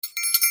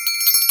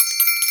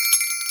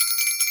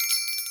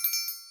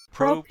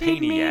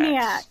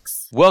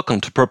Propaniacs. Welcome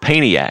to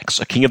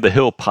Propaniacs, a King of the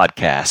Hill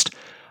podcast.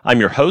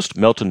 I'm your host,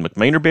 Melton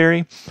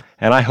McManerberry,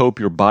 and I hope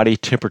your body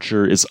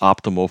temperature is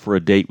optimal for a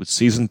date with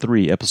Season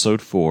 3,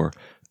 Episode 4,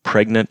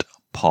 Pregnant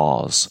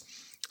Pause.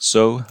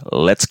 So,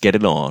 let's get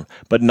it on,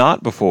 but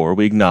not before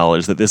we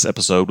acknowledge that this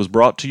episode was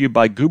brought to you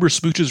by Goober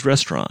Smooch's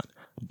Restaurant,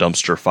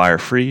 dumpster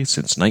fire-free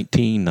since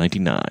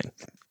 1999.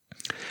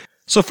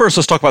 So first,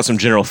 let's talk about some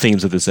general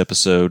themes of this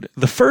episode.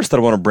 The first that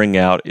I want to bring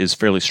out is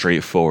fairly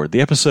straightforward. The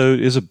episode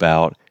is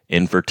about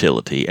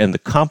infertility and the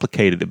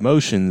complicated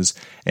emotions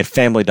and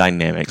family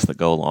dynamics that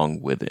go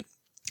along with it.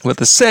 But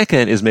the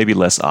second is maybe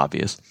less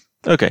obvious.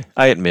 Okay,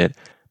 I admit,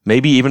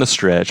 maybe even a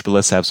stretch, but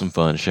let's have some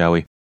fun, shall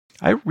we?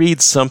 I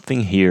read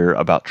something here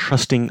about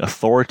trusting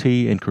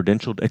authority and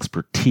credentialed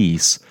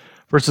expertise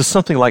versus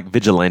something like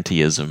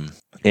vigilantism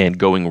and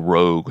going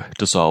rogue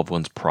to solve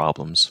one's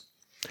problems.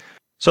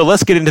 So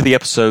let's get into the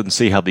episode and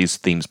see how these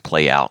themes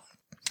play out.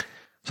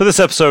 So this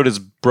episode is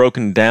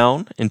broken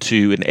down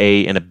into an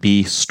A and a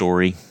B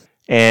story.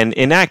 And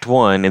in Act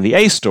 1, in the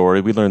A story,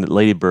 we learn that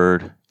Lady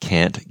Bird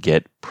can't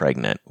get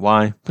pregnant.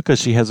 Why? Because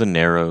she has a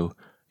narrow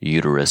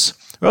uterus.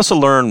 We also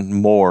learn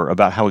more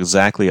about how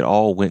exactly it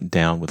all went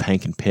down with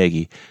Hank and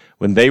Peggy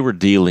when they were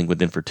dealing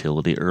with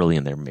infertility early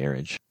in their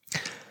marriage.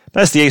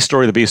 That's the A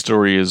story. The B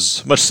story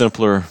is much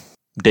simpler.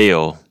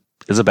 Dale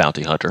is a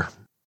bounty hunter.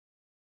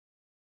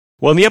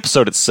 Well, in the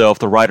episode itself,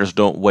 the writers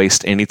don't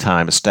waste any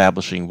time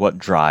establishing what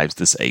drives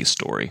this A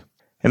story.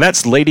 And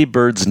that's Lady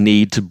Bird's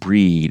need to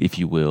breed, if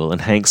you will,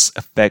 and Hank's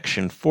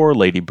affection for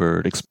Lady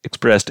Bird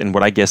expressed in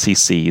what I guess he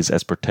sees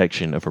as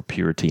protection of her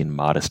purity and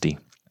modesty.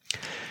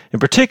 In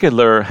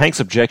particular, Hank's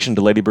objection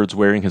to Lady Bird's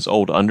wearing his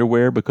old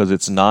underwear because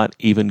it's not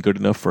even good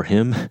enough for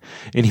him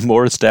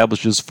anymore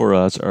establishes for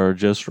us, or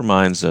just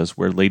reminds us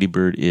where Lady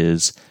Bird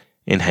is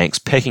in Hank's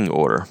pecking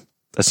order,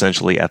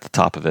 essentially at the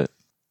top of it.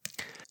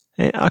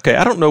 Okay,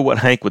 I don't know what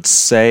Hank would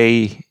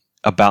say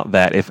about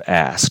that if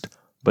asked,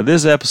 but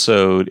this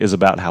episode is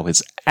about how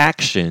his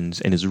actions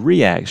and his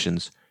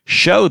reactions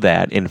show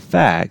that, in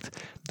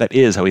fact, that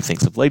is how he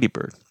thinks of Lady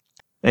Bird.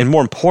 And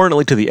more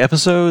importantly to the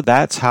episode,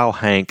 that's how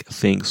Hank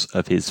thinks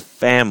of his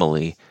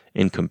family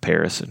in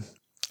comparison.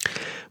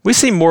 We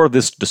see more of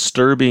this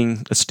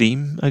disturbing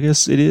esteem, I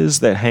guess it is,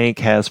 that Hank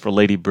has for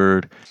Lady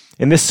Bird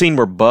in this scene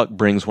where Buck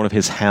brings one of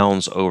his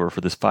hounds over for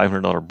this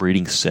 $500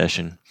 breeding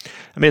session.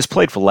 I mean, it's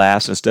played for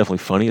laughs, and it's definitely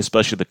funny,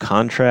 especially the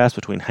contrast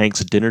between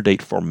Hank's dinner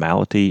date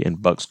formality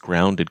and Buck's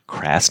grounded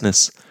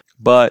crassness.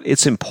 But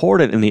it's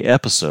important in the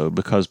episode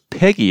because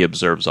Peggy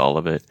observes all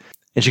of it,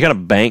 and she kind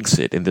of banks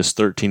it in this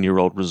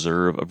 13-year-old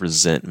reserve of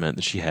resentment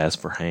that she has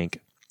for Hank.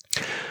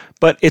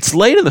 But it's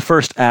late in the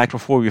first act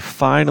before we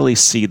finally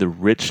see the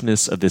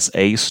richness of this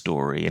A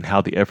story and how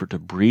the effort to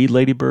breed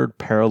Lady Bird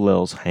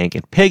parallels Hank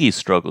and Peggy's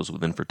struggles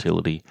with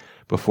infertility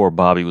before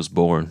Bobby was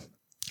born.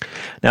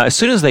 Now, as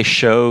soon as they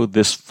show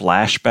this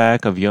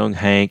flashback of young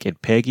Hank and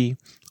Peggy,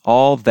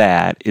 all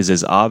that is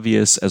as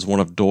obvious as one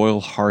of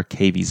Doyle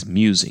Harkavey's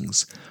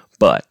musings.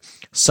 But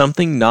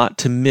something not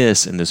to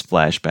miss in this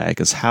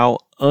flashback is how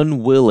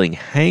unwilling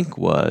Hank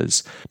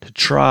was to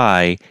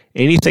try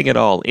anything at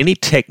all, any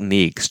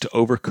techniques to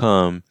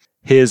overcome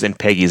his and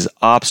Peggy's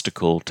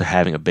obstacle to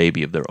having a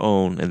baby of their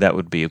own, and that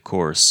would be, of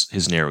course,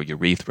 his narrow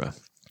urethra.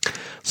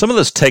 Some of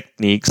those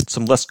techniques,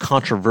 some less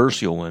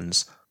controversial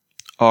ones,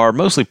 are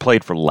mostly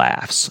played for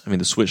laughs. I mean,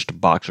 the switch to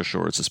boxer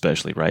shorts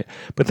especially, right?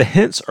 But the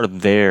hints are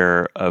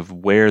there of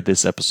where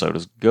this episode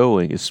is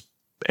going,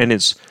 and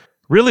it's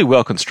really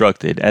well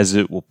constructed as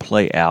it will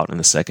play out in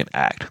the second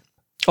act.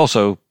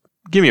 Also,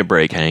 give me a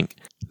break, Hank.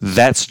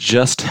 That's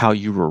just how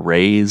you were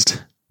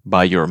raised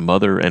by your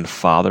mother and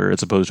father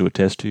as opposed to a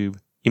test tube?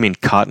 You mean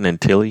Cotton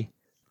and Tilly?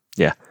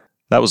 Yeah,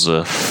 that was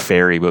a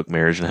fairy book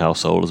marriage and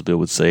household, as Bill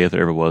would say if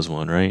there ever was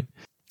one, right?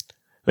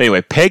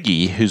 Anyway,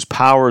 Peggy, whose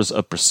powers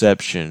of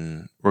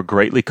perception were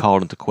greatly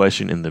called into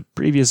question in the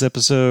previous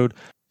episode,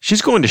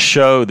 she's going to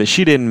show that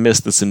she didn't miss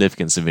the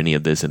significance of any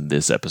of this in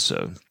this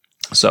episode.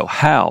 So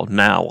how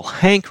now will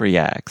Hank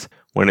react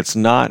when it's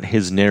not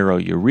his narrow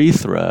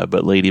urethra,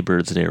 but Lady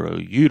Bird's narrow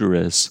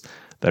uterus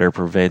that are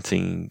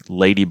preventing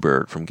Lady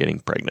Bird from getting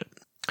pregnant?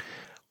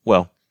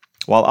 Well,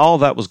 while all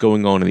that was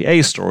going on in the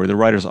A story, the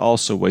writers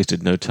also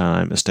wasted no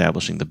time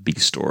establishing the B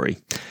story.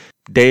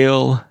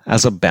 Dale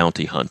as a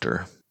bounty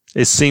hunter.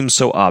 It seems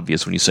so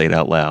obvious when you say it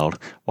out loud.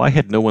 Why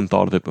had no one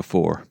thought of it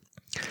before?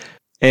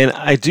 And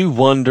I do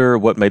wonder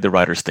what made the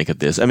writers think of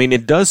this. I mean,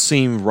 it does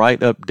seem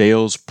right up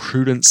Dale's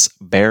Prudence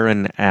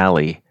Barron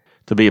alley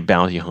to be a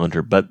bounty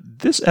hunter, but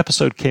this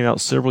episode came out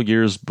several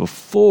years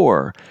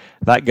before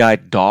that guy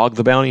Dog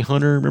the Bounty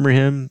Hunter, remember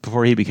him?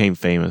 Before he became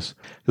famous.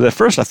 Because at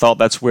first I thought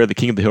that's where the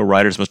King of the Hill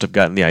writers must have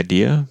gotten the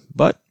idea,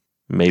 but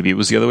maybe it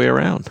was the other way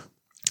around.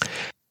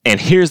 And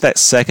here's that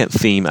second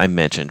theme I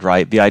mentioned,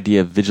 right? The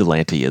idea of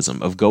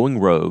vigilantism, of going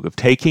rogue, of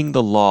taking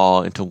the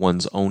law into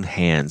one's own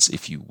hands,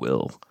 if you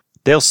will.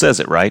 Dale says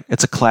it, right?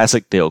 It's a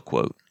classic Dale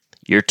quote.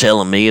 You're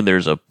telling me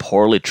there's a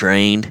poorly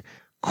trained,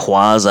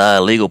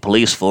 quasi-legal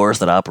police force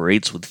that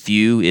operates with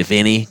few, if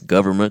any,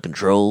 government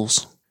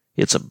controls?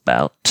 It's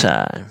about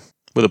time.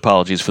 with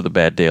apologies for the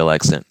bad Dale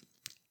accent.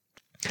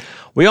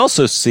 We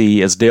also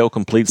see, as Dale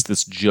completes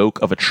this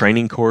joke of a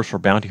training course for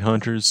bounty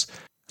hunters,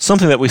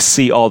 something that we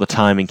see all the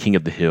time in King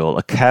of the Hill,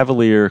 a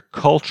cavalier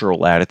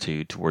cultural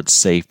attitude towards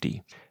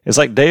safety. It's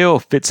like Dale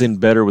fits in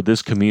better with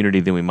this community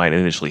than we might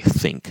initially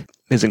think.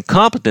 His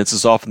incompetence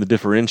is often the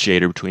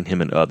differentiator between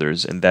him and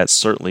others, and that's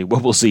certainly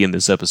what we'll see in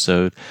this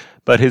episode.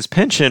 But his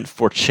penchant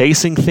for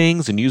chasing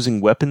things and using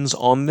weapons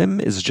on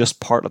them is just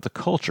part of the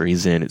culture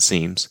he's in, it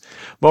seems.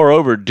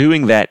 Moreover,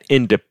 doing that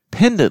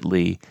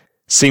independently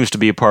seems to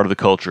be a part of the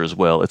culture as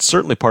well. It's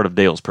certainly part of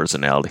Dale's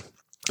personality.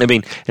 I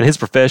mean, in his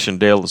profession,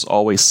 Dale is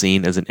always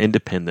seen as an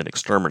independent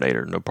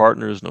exterminator. No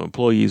partners, no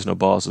employees, no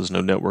bosses, no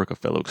network of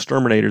fellow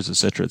exterminators,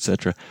 etc.,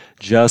 etc.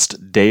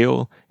 Just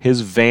Dale,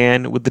 his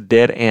van with the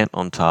dead ant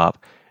on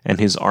top, and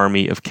his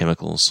army of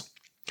chemicals.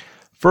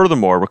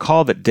 Furthermore,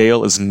 recall that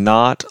Dale is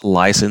not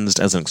licensed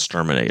as an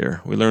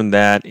exterminator. We learned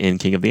that in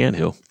King of the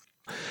Anthill.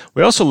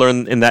 We also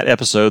learned in that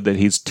episode that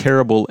he's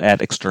terrible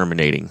at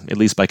exterminating, at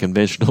least by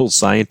conventional,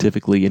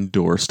 scientifically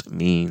endorsed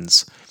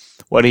means.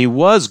 What he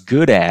was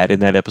good at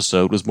in that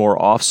episode was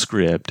more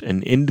off-script,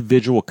 an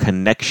individual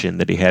connection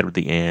that he had with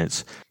the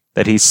ants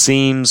that he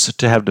seems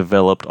to have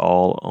developed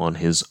all on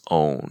his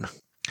own.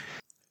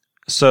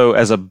 So,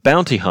 as a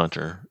bounty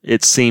hunter,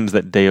 it seems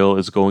that Dale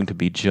is going to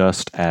be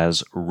just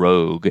as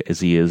rogue as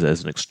he is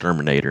as an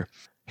exterminator.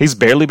 He's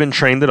barely been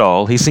trained at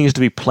all. He seems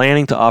to be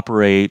planning to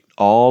operate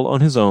all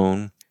on his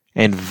own,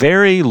 and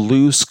very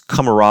loose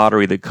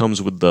camaraderie that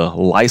comes with the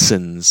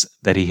license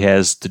that he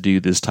has to do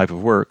this type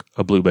of work,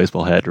 a blue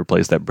baseball hat to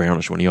replace that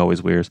brownish one he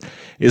always wears,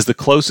 is the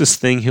closest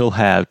thing he'll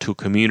have to a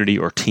community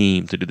or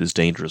team to do this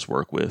dangerous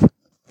work with.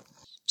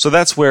 So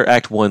that's where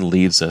Act 1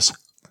 leaves us.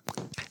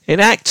 In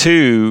Act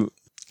 2,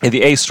 in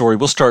the A story,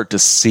 we'll start to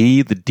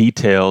see the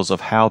details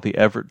of how the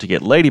effort to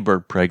get Lady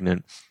Bird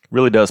pregnant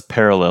really does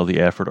parallel the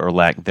effort or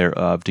lack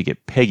thereof to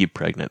get Peggy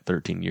pregnant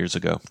 13 years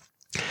ago.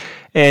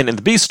 And in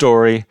the B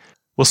story,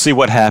 we'll see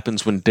what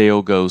happens when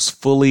Dale goes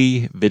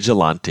fully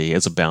vigilante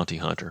as a bounty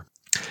hunter.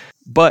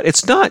 But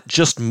it's not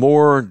just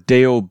more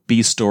Dale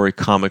B-story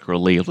comic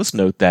relief. Let's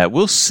note that.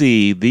 We'll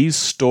see these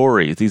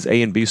stories, these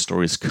A and B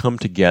stories, come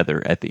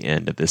together at the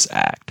end of this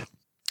act.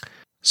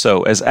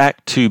 So, as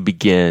Act 2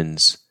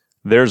 begins,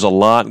 there's a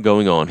lot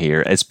going on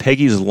here as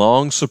Peggy's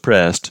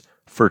long-suppressed,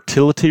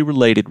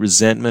 fertility-related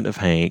resentment of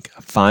Hank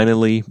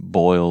finally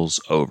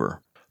boils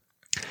over.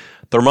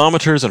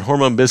 Thermometers and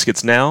hormone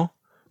biscuits now,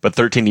 but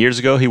 13 years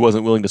ago, he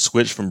wasn't willing to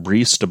switch from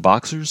briefs to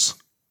boxers.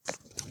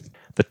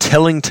 The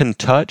Tellington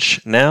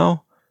touch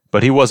now,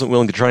 but he wasn't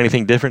willing to try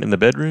anything different in the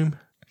bedroom.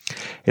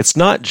 It's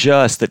not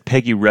just that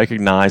Peggy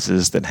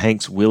recognizes that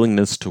Hank's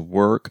willingness to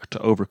work to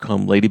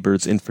overcome Lady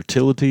Bird's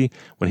infertility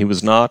when he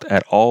was not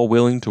at all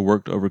willing to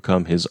work to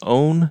overcome his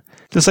own,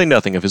 to say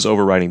nothing of his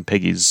overriding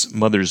Peggy's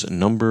mother's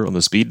number on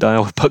the speed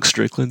dial with Buck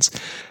Strickland's,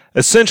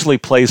 essentially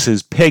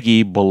places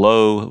Peggy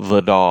below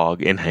the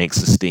dog in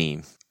Hank's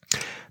esteem.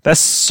 That's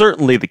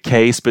certainly the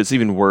case, but it's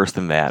even worse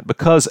than that,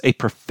 because a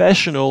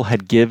professional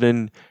had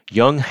given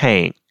young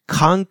Hank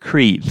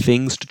concrete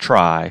things to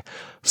try,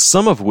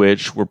 some of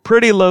which were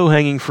pretty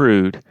low-hanging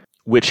fruit,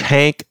 which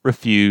Hank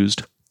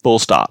refused, full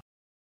stop.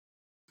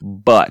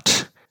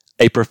 But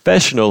a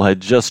professional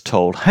had just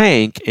told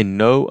Hank, in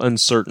no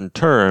uncertain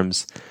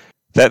terms,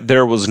 that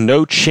there was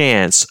no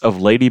chance of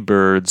Lady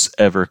Bird's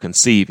ever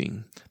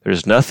conceiving.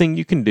 There's nothing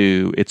you can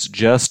do, it's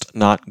just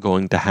not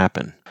going to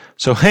happen.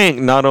 So Hank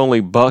not only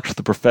bucked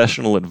the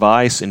professional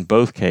advice in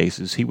both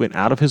cases, he went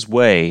out of his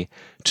way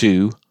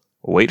to,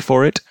 wait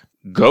for it,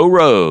 go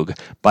rogue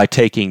by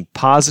taking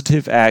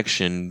positive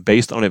action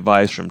based on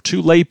advice from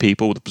two lay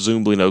people with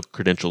presumably no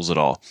credentials at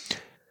all.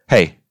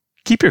 Hey,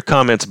 keep your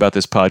comments about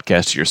this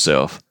podcast to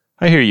yourself.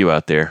 I hear you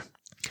out there.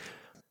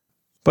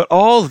 But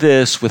all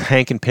this with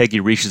Hank and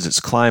Peggy reaches its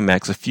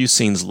climax a few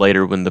scenes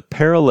later when the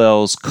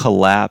parallels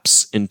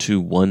collapse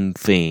into one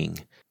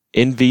thing: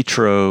 in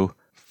vitro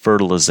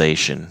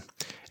fertilization.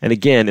 And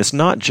again, it's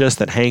not just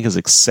that Hank is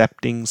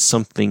accepting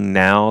something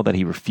now that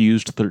he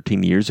refused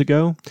 13 years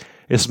ago.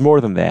 It's more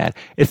than that.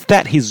 It's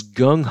that he's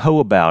gung-ho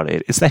about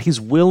it. It's that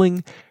he's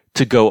willing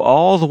to go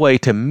all the way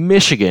to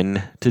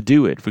Michigan to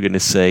do it, for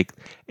goodness sake.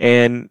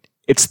 And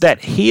it's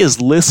that he is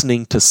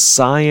listening to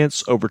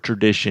science over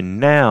tradition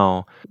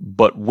now,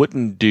 but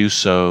wouldn't do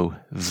so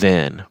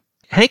then.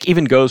 Hank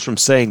even goes from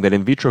saying that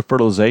in vitro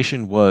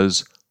fertilization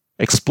was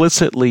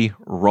explicitly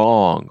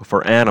wrong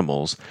for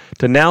animals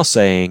to now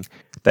saying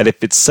that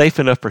if it's safe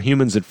enough for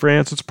humans in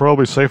France, it's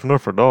probably safe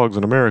enough for dogs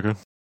in America.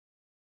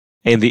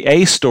 And the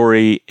A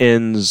story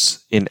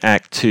ends in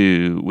Act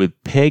 2 with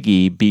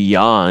Peggy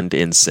beyond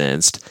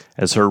incensed,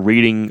 as her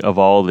reading of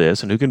all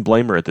this, and who can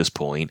blame her at this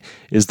point,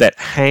 is that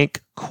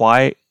Hank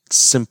quite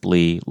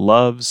simply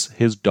loves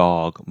his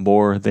dog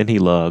more than he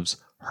loves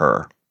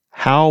her.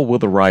 How will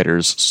the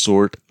writers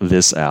sort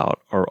this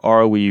out? Or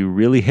are we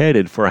really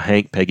headed for a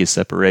Hank-Peggy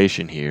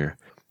separation here?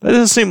 That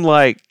doesn't seem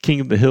like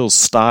King of the Hill's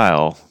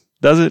style,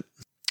 does it?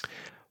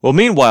 Well,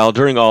 meanwhile,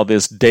 during all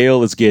this,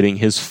 Dale is getting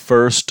his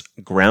first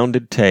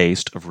grounded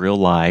taste of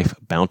real-life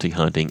bounty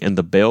hunting, and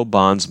the bail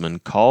bondsman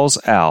calls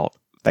out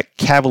that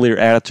cavalier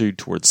attitude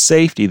towards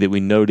safety that we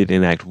noted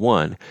in Act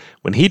 1,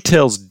 when he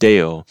tells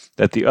Dale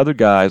that the other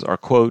guys are,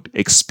 quote,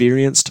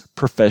 experienced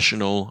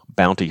professional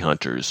bounty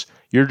hunters.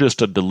 You're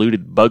just a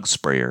deluded bug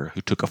sprayer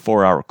who took a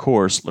 4-hour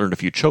course, learned a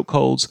few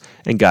chokeholds,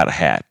 and got a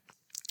hat.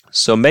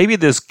 So maybe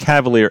this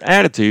cavalier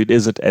attitude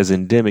isn't as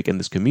endemic in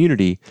this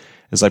community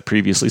as I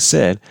previously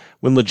said.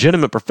 When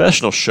legitimate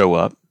professionals show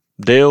up,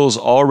 Dale's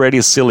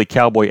already silly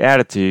cowboy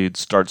attitude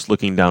starts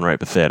looking downright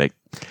pathetic.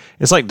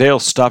 It's like Dale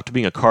stopped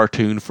being a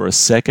cartoon for a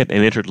second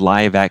and entered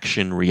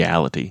live-action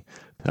reality.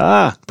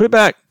 Put it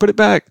back, put it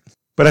back.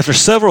 But after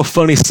several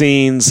funny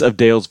scenes of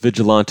Dale's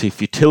vigilante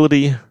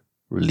futility,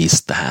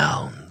 release the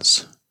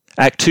hounds.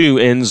 Act 2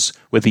 ends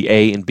with the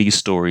A and B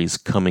stories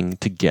coming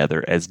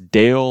together as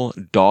Dale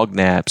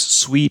dognaps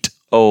sweet,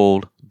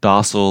 old,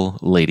 docile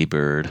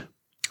Ladybird.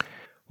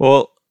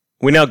 Well,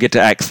 we now get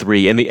to Act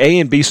 3, and the A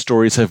and B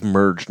stories have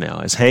merged now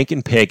as Hank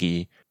and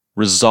Peggy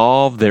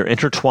resolve their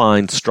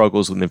intertwined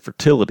struggles with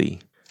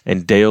infertility,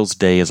 and Dale's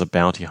day as a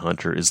bounty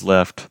hunter is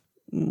left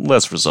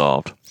less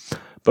resolved.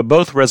 But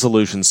both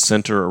resolutions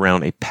center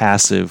around a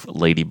passive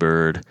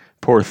Ladybird.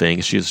 Poor thing,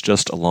 she is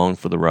just along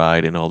for the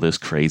ride in all this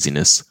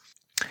craziness.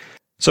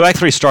 So Act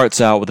 3 starts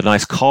out with a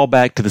nice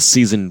callback to the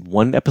Season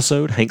 1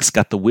 episode, Hank's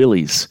Got the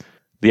Willies,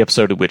 the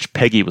episode in which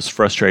Peggy was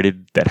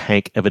frustrated that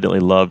Hank evidently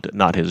loved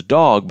not his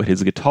dog, but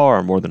his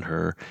guitar more than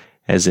her,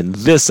 as in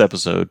this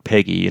episode,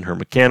 Peggy, in her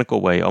mechanical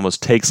way,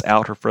 almost takes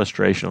out her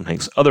frustration on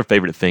Hank's other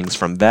favorite things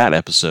from that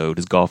episode,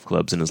 his golf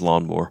clubs and his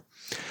lawnmower.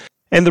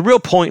 And the real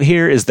point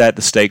here is that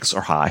the stakes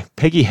are high.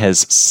 Peggy has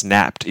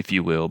snapped, if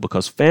you will,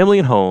 because family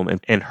and home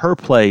and her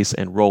place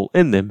and role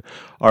in them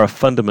are of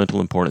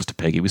fundamental importance to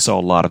Peggy. We saw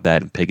a lot of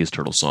that in Peggy's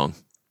Turtle Song.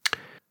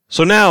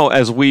 So now,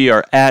 as we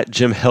are at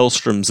Jim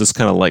Hellstrom's, this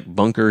kind of like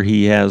bunker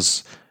he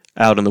has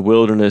out in the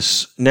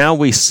wilderness, now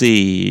we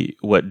see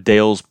what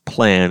Dale's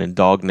plan in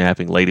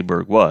dognapping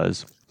Ladybird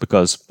was.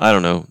 Because, I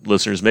don't know,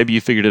 listeners, maybe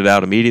you figured it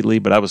out immediately,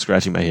 but I was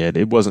scratching my head.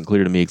 It wasn't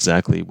clear to me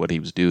exactly what he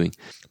was doing.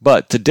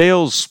 But to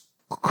Dale's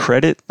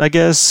credit, I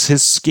guess,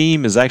 his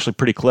scheme is actually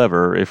pretty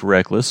clever, if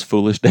reckless,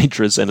 foolish,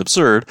 dangerous, and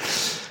absurd.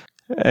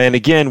 And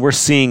again, we're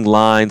seeing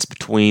lines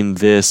between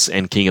this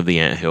and King of the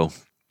Anthill.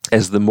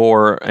 As the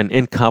more an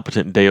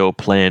incompetent Dale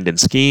planned and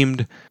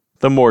schemed,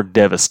 the more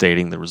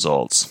devastating the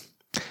results.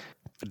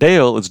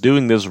 Dale is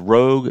doing this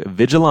rogue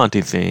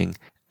vigilante thing,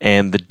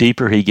 and the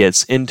deeper he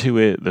gets into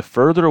it, the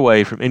further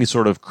away from any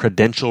sort of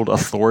credentialed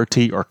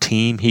authority or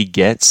team he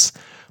gets,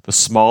 the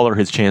smaller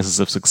his chances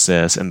of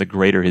success and the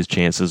greater his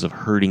chances of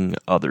hurting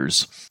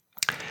others.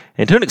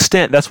 And to an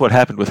extent, that's what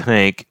happened with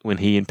Hank when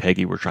he and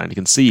Peggy were trying to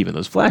conceive in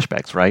those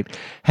flashbacks, right?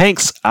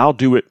 Hank's I'll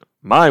do it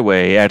my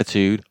way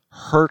attitude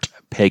hurt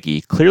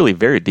Peggy clearly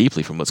very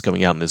deeply from what's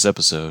coming out in this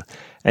episode.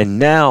 And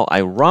now,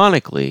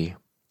 ironically,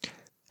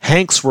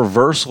 Hank's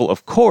reversal,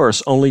 of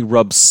course, only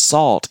rubs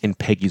salt in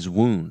Peggy's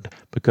wound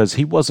because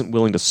he wasn't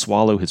willing to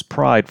swallow his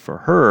pride for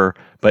her,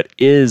 but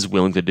is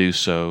willing to do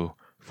so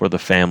for the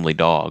family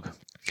dog.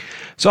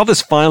 So all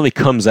this finally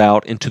comes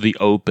out into the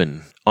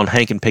open on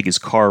Hank and Peggy's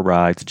car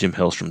ride to Jim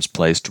Hellstrom's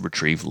place to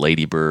retrieve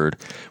Ladybird,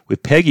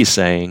 with Peggy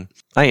saying,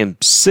 I am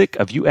sick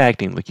of you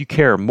acting like you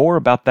care more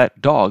about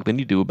that dog than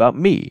you do about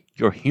me,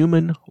 your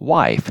human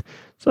wife.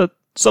 So it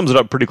sums it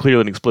up pretty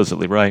clearly and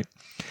explicitly, right?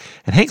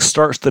 And Hank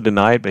starts to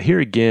deny it, but here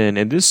again,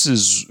 and this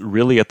is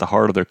really at the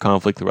heart of their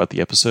conflict throughout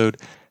the episode,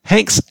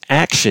 Hank's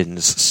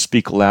actions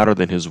speak louder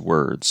than his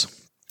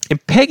words.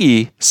 And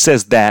Peggy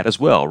says that as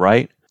well,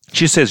 right?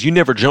 She says, you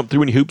never jumped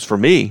through any hoops for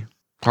me.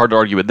 Hard to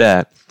argue with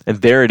that.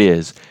 And there it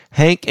is.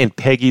 Hank and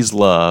Peggy's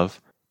love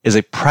is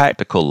a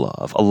practical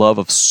love, a love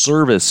of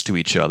service to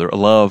each other, a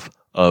love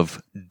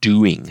of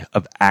doing,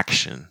 of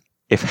action.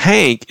 If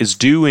Hank is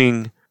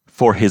doing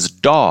for his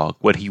dog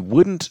what he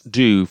wouldn't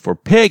do for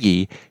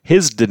Peggy,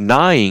 his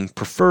denying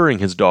preferring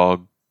his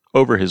dog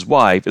over his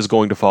wife is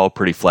going to fall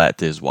pretty flat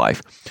to his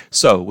wife.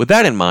 So, with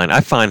that in mind,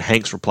 I find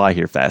Hank's reply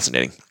here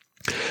fascinating.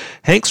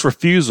 Hank's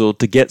refusal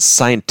to get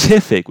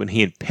scientific when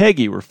he and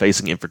Peggy were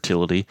facing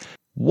infertility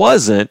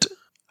wasn't,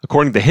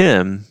 according to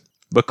him,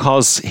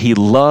 because he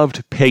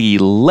loved Peggy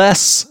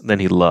less than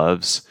he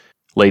loves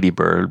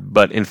Ladybird,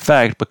 but in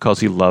fact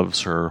because he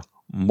loves her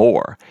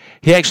more.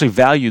 He actually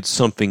valued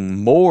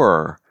something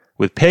more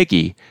with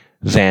Peggy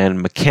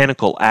than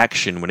mechanical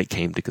action when it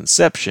came to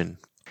conception.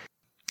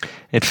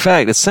 In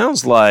fact, it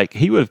sounds like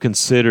he would have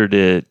considered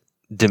it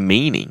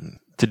demeaning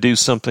to do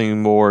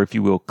something more, if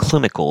you will,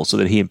 clinical so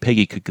that he and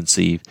Peggy could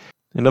conceive.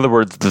 In other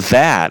words,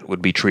 that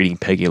would be treating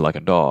Peggy like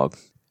a dog.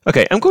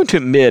 Okay, I'm going to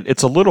admit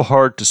it's a little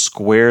hard to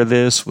square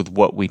this with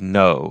what we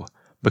know,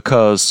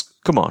 because,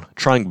 come on,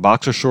 trying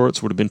boxer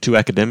shorts would have been too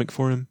academic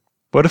for him.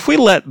 But if we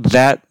let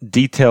that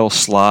detail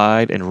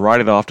slide and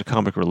write it off to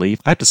comic relief,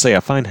 I have to say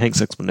I find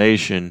Hank's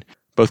explanation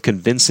both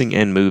convincing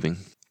and moving.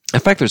 In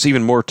fact, there's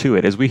even more to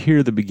it as we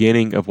hear the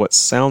beginning of what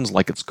sounds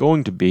like it's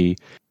going to be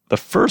the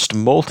first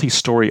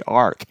multi-story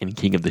arc in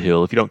King of the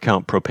Hill, if you don't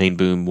count Propane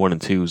Boom 1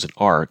 and 2 as an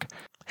arc.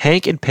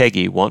 Hank and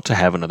Peggy want to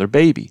have another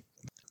baby.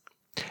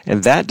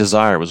 And that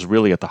desire was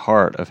really at the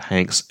heart of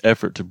Hank's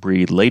effort to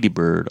breed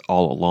Ladybird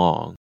all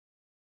along.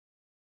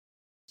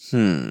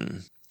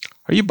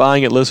 Are you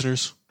buying it,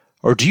 listeners?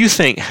 Or do you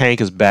think Hank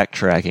is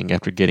backtracking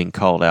after getting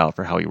called out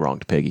for how he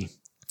wronged Peggy?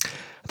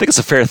 I think it's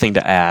a fair thing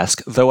to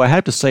ask, though I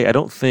have to say I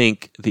don't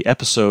think the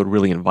episode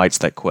really invites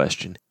that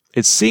question.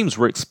 It seems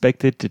we're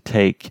expected to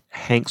take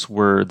Hank's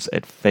words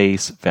at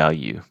face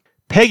value.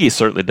 Peggy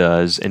certainly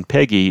does, and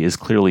Peggy is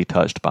clearly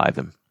touched by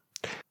them.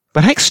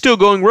 But Hank's still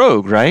going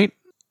rogue, right?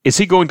 Is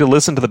he going to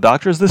listen to the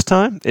doctors this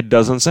time? It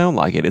doesn't sound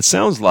like it. It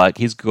sounds like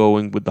he's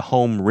going with the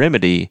home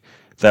remedy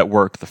that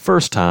worked the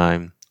first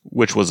time,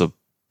 which was a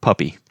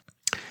puppy.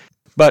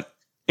 But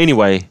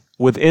anyway,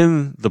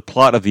 within the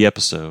plot of the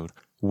episode,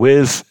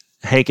 with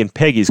Hank and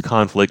Peggy's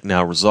conflict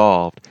now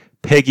resolved,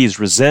 Peggy's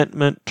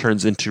resentment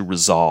turns into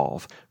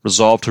resolve.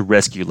 Resolve to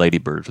rescue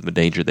Ladybird from the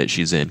danger that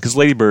she's in, because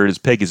Ladybird is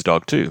Peggy's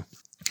dog too.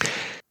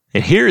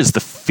 And here is the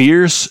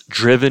fierce,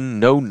 driven,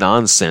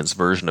 no-nonsense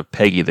version of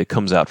Peggy that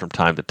comes out from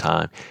time to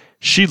time.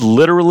 She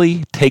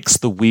literally takes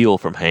the wheel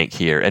from Hank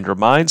here and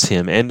reminds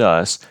him and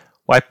us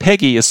why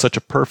Peggy is such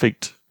a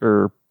perfect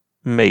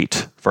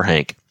mate for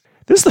Hank.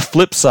 This is the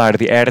flip side of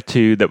the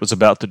attitude that was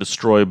about to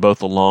destroy both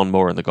the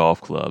lawnmower and the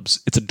golf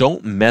clubs. It's a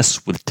don't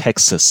mess with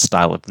Texas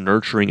style of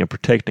nurturing and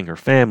protecting her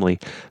family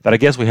that I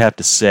guess we have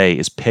to say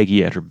is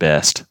Peggy at her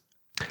best.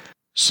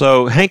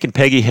 So Hank and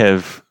Peggy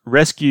have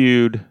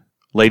rescued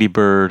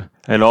Ladybird,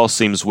 and all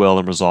seems well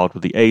and resolved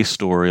with the A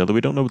story, although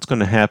we don't know what's going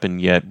to happen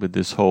yet with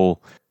this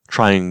whole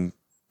trying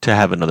to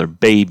have another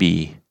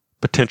baby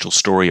potential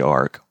story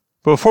arc.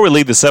 But before we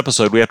leave this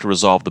episode, we have to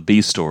resolve the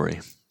B story.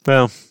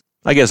 Well,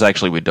 I guess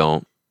actually we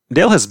don't.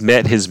 Dale has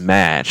met his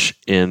match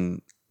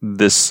in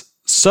this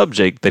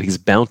subject that he's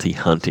bounty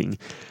hunting.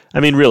 I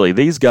mean, really,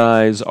 these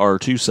guys are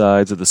two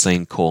sides of the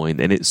same coin,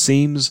 and it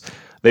seems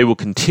they will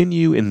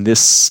continue in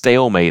this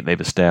stalemate they've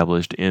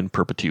established in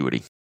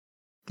perpetuity.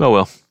 Oh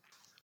well.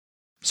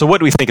 So what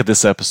do we think of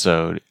this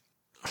episode?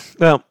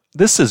 Well,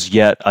 this is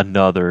yet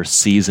another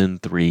Season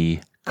 3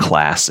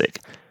 classic.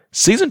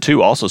 Season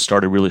 2 also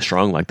started really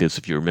strong like this,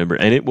 if you remember,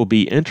 and it will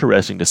be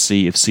interesting to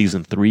see if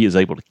Season 3 is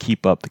able to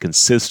keep up the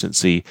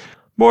consistency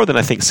more than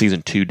I think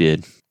Season 2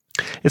 did.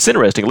 It's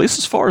interesting, at least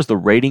as far as the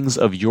ratings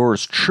of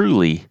yours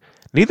truly,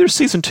 neither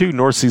Season 2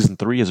 nor Season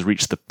 3 has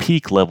reached the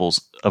peak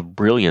levels of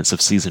brilliance of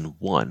Season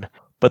 1.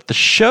 But the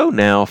show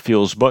now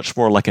feels much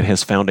more like it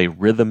has found a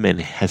rhythm and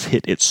has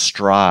hit its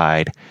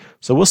stride.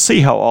 So we'll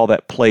see how all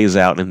that plays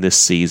out in this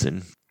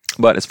season.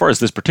 But as far as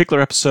this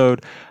particular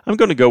episode, I'm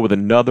going to go with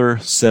another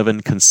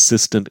 7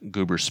 consistent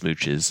goober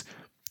smooches.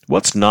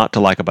 What's not to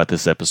like about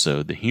this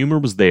episode? The humor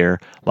was there,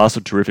 lots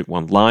of terrific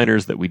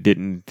one-liners that we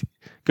didn't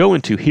go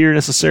into here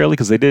necessarily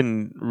because they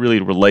didn't really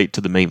relate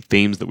to the main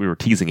themes that we were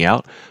teasing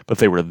out, but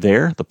they were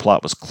there. The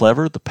plot was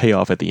clever. The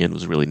payoff at the end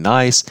was really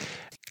nice.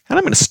 And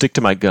I'm going to stick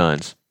to my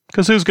guns,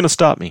 because who's going to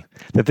stop me?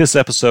 That this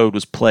episode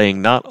was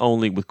playing not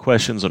only with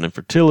questions on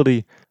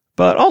infertility,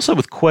 but also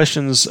with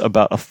questions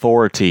about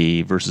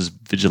authority versus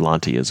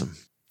vigilantism.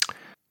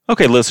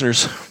 Okay,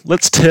 listeners,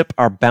 let's tip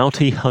our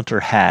bounty hunter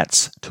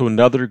hats to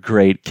another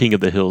great King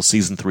of the Hill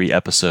Season 3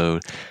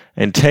 episode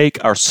and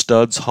take our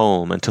studs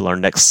home until our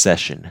next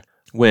session,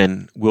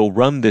 when we'll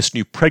run this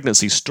new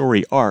pregnancy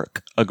story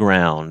arc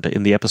aground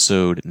in the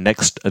episode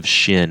Next of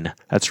Shin.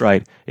 That's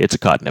right, it's a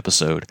cotton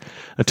episode.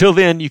 Until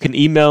then, you can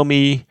email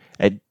me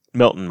at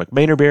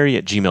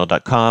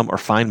meltonmcmanerberry@gmail.com or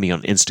find me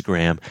on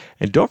Instagram.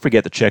 And don't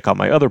forget to check out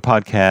my other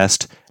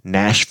podcast,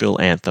 Nashville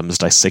Anthems,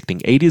 dissecting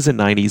 80s and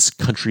 90s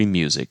country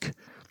music.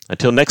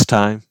 Until next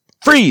time,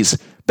 freeze,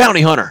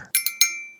 bounty hunter!